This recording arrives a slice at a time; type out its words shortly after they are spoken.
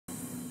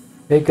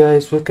Hey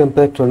guys, welcome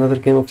back to another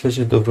game of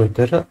Legend of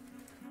Runeterra.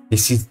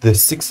 This is the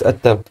fifth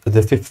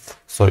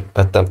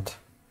attempt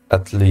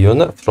at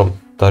Leona from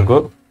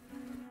Targon.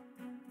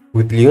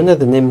 With Leona,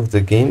 the name of the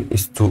game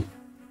is to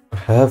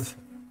have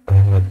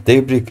a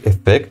daybreak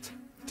effect.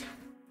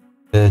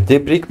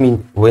 Daybreak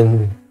means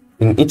when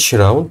in each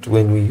round,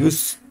 when we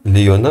use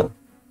Leona,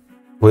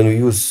 when we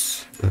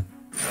use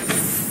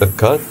a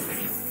card,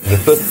 the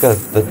first card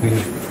that we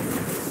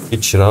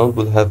each round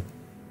will have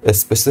a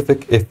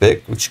specific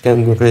effect which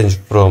can range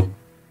from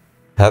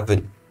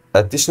having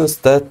additional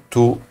stat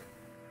to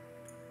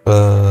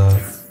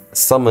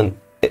summon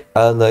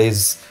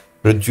allies,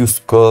 reduce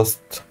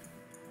cost,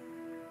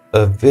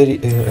 a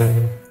big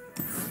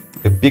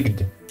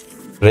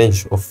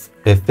range of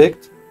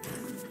effect.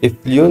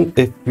 If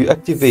we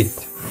activate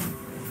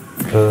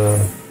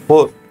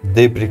 4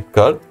 daybreak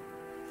card,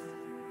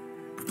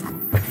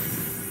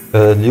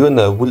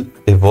 Leona will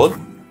evolve,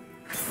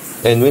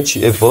 and when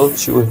she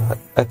evolves, she will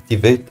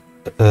activate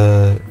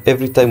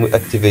every time we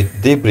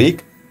activate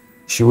daybreak,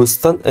 she will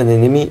stun an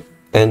enemy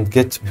and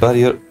get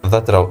barrier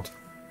that round.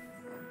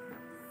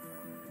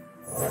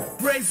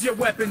 Raise your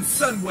weapon,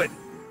 Sunwood.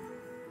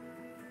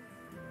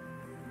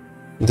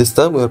 This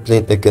time we are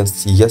playing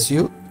against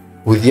Yasuo.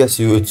 With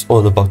Yasuo, it's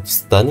all about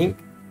stunning.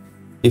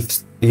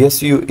 If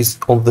Yasuo is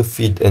on the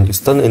field and you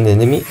stun an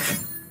enemy,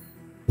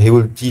 he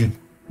will deal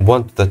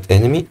 1 to that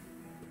enemy,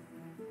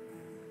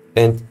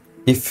 and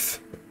if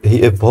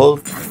he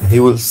evolves, he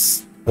will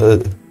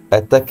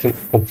attack him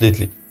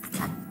completely.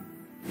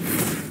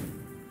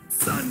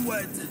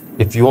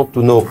 If you want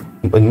to know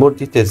in more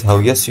details how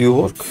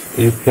Yasuo works,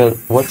 you can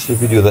watch the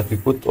video that we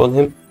put on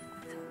him.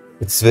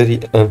 It's very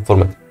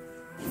informative,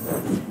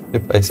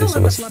 if I say so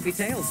myself.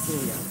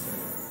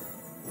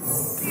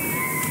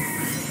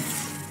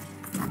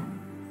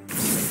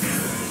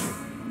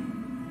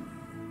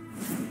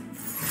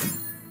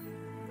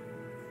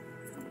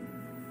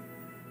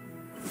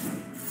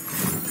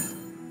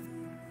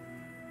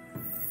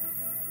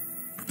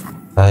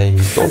 I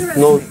don't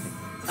know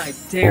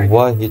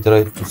why he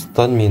tried to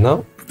stun me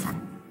now.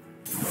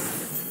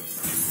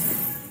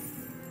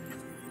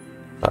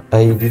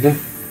 I didn't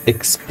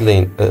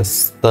explain.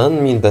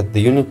 Stun means that the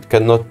unit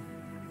cannot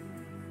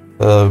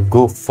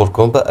go for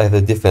combat,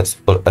 either defense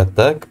or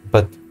attack,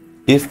 but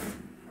if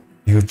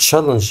you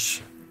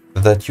challenge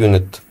that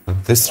unit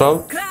this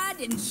round,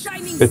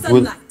 it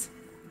will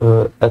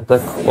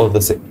attack all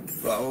the same.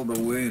 Follow the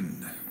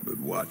wind, but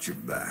watch your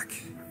back.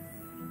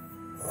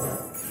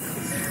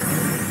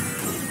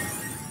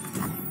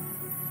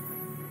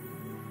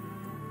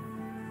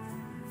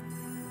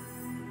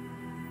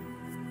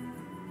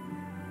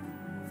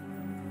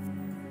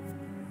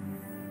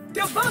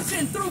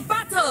 Devotion through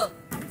battle!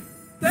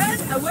 Burn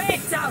away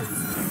doubt!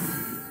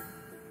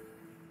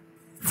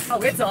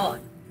 Oh, it's on!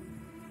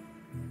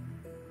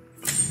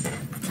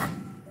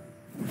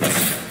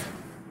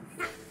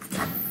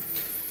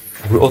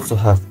 We also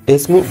have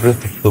Esmu,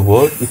 Breath of the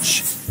World,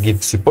 which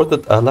gives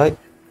supported ally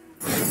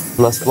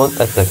 +1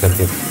 attack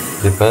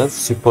against defense.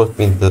 Support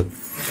means the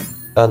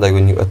ally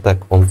when you attack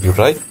on your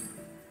right.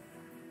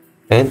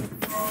 And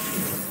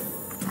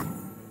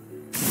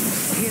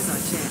Here's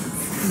our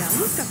chance. Now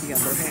who's got the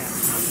upper hand?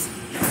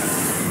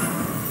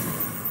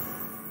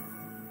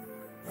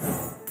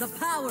 The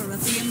power of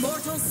the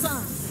immortal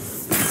sun.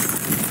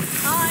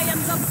 I am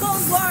the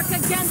bulwark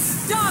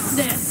against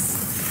darkness.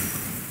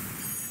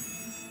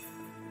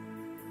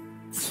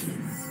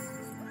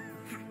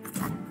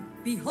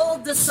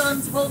 Behold the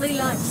sun's holy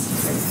light.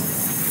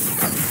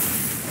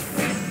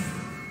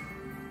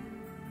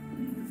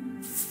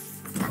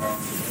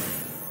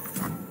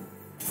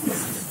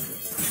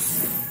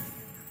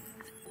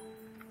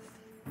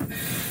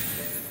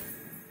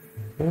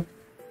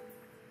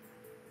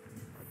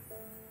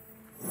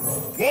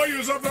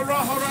 Warriors of the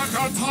Raharak,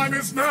 our time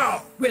is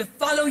now! We'll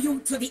follow you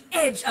to the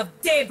edge of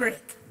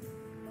daybreak.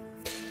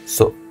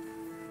 so,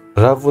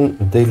 Ravun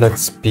Daylight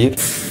Spear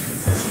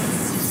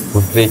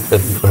will create a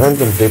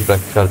random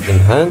daybreak card in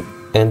hand,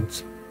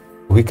 and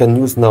we can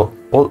use now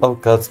all our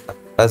cards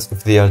as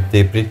if they are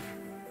daybreak.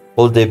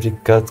 All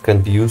daybreak cards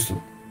can be used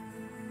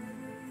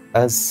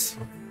as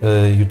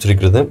you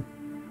trigger them.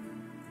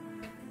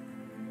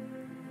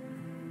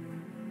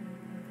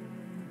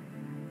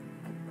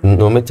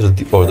 No matter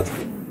the order.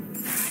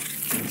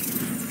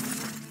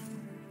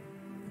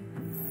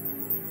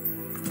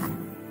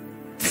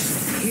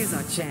 Here's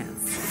our chance.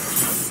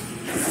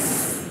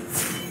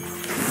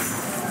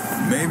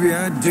 Maybe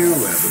I do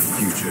have a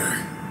future.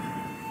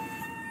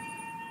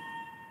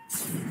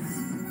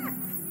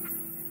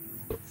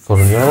 For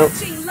now,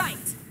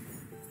 Light.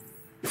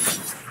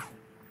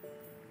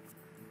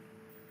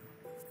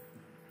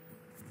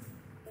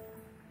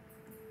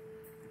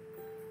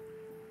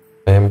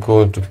 I am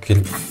going to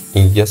kill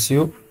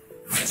Yasuo.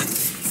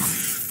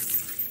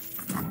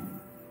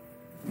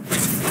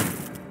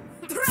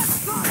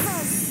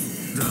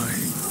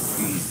 Dying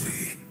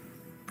easy.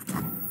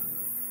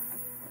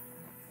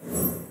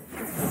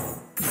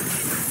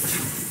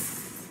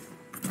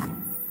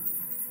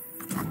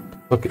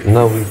 Okay,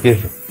 now we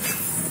give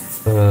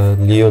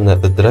Leona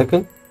the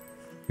dragon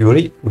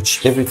Fury,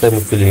 which every time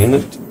you kill a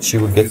unit, she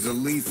will get Is a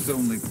leaf's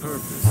only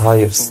purpose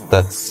higher to fall.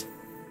 stats.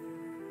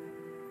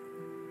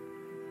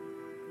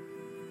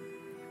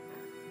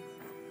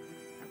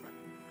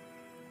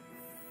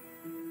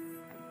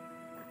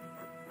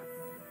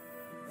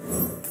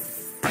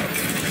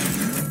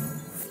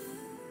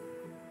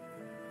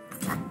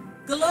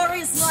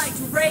 Glorious light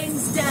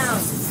rains down.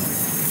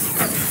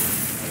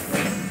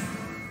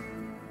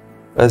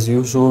 As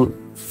usual,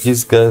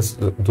 these guys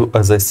do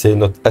as I say,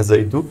 not as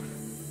I do,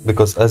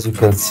 because as you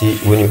can see,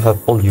 when you have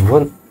only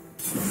one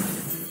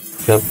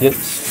champion,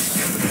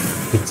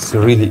 it's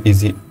really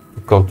easy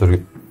to counter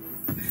you.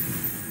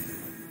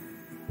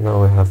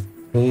 Now I have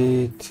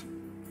 8.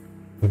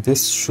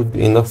 This should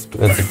be enough to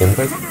end the game,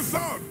 right?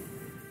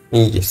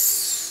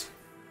 Yes.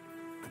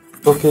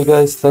 Okay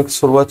guys, thanks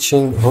for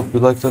watching, hope you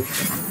liked it.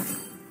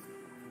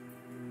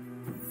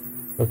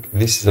 Okay,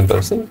 this is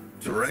embarrassing.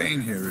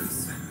 Terrain here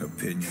is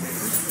opinionated.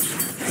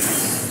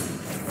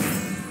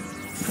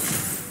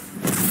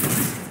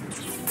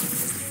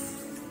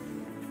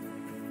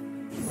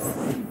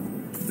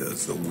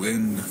 Does the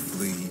wind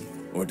flee,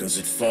 or does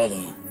it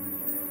follow?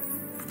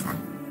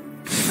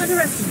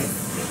 Underestimate.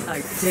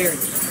 I dare you.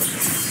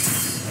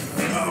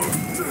 Our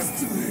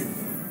destiny!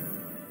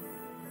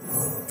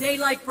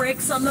 Daylight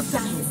breaks on the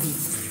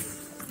battlefield.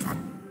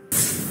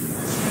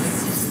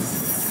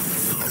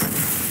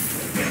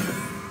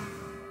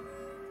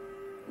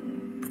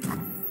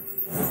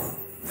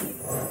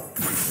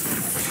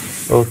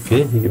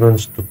 Okay, he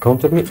managed to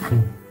counter me.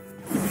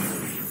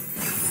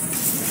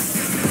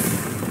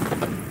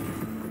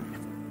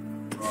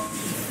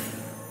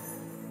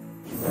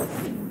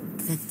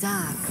 The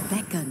dark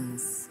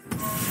beckons.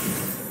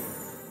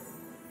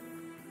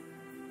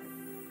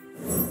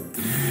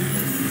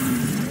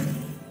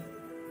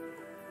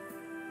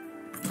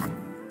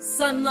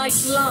 Sunlight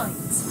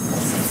blinds.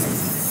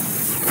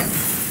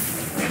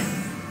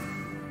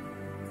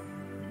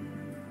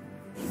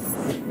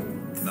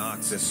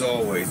 Noxus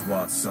always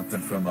wants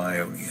something from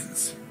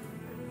Ionians.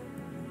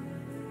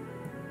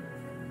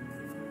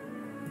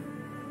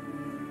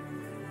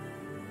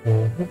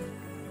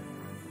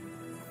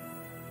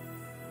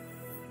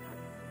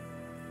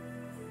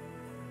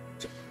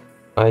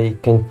 I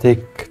can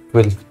take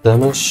 12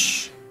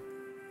 damage.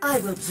 I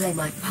will play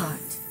my part.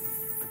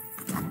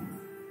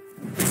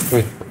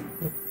 Wait.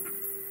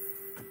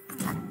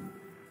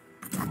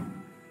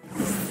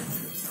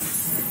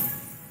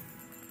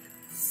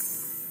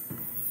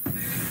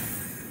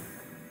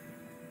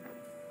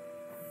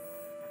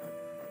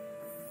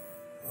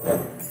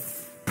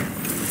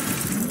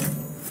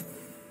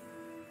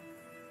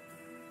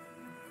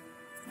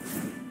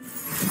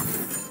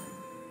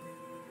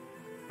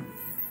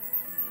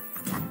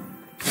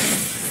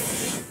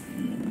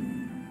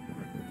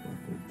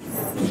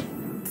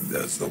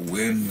 Does the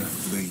wind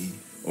flee,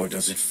 or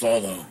does it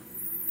follow?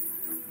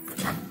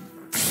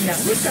 Now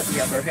who's got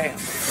the upper hand?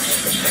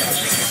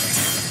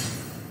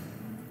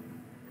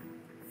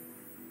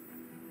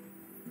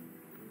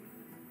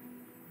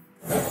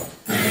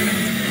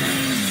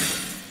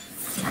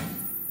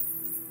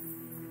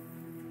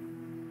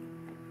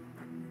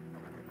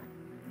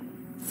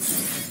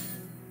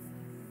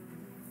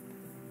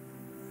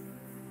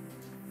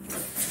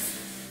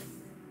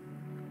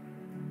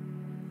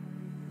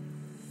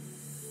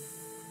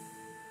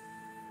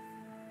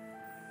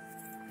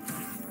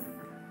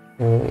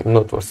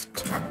 Not worth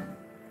it.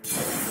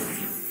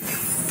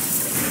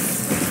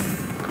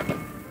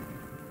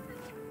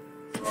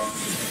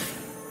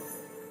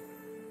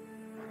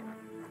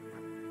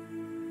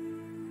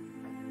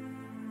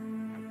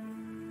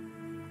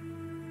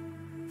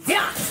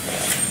 Yeah!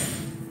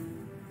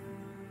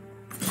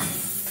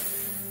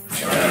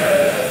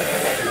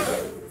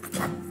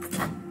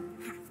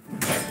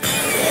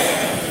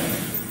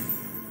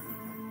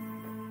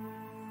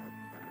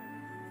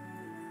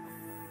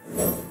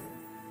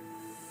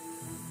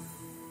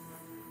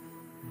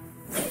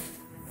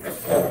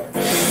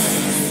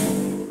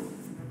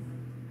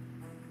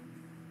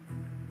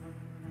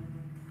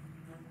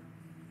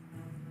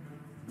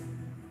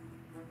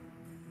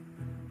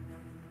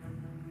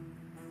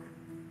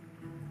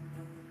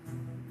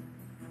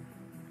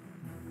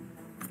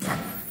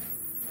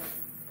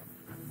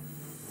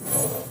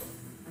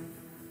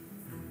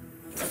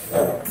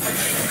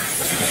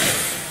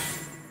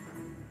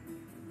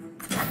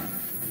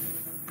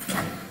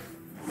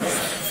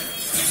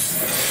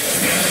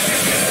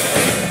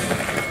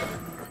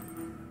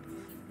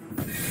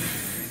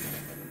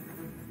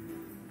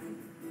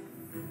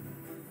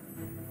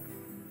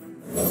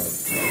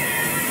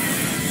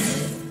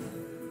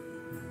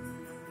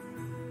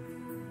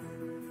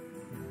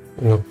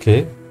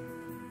 Okay.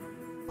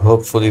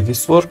 Hopefully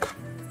this work.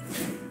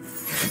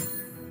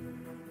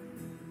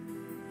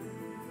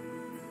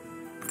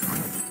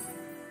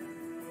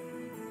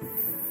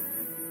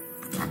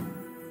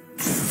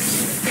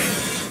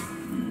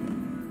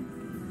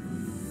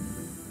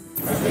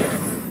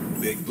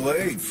 Big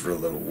blade for a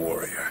little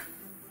warrior.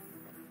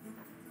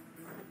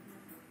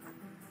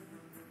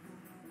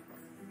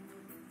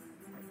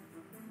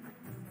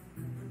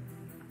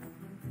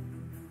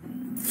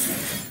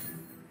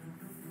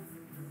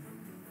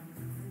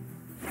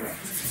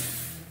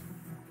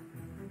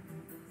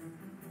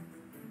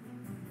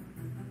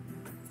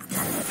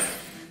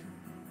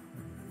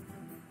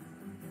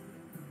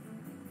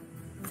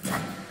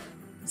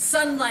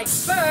 Sunlight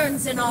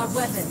burns in our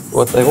weapons.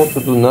 What I want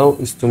to do now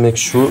is to make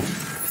sure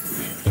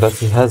that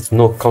he has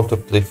no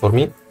counterplay for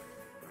me.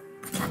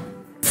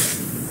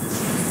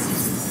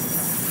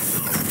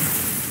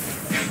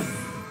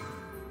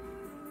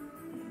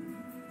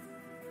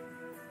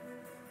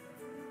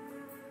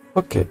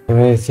 Okay,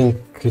 I think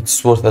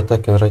it's worth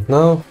attacking right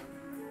now.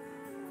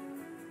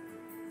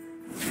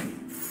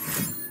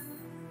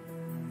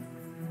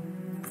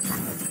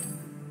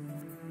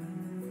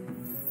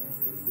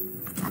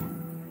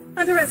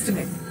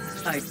 Underestimate.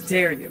 I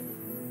dare you.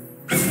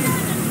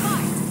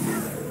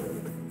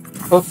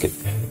 Okay,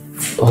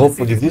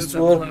 hopefully this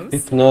works.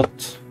 If not,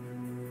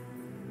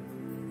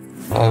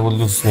 I will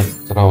lose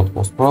next round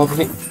most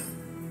probably.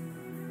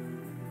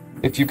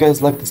 If you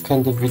guys like this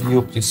kind of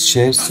video, please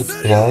share,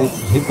 subscribe,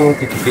 hit the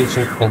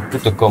notification and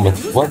put a comment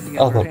what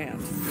other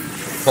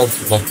cards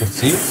you'd like to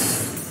see.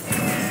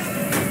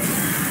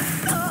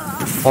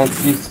 And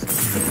please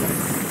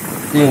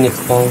see you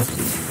next time.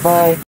 Bye.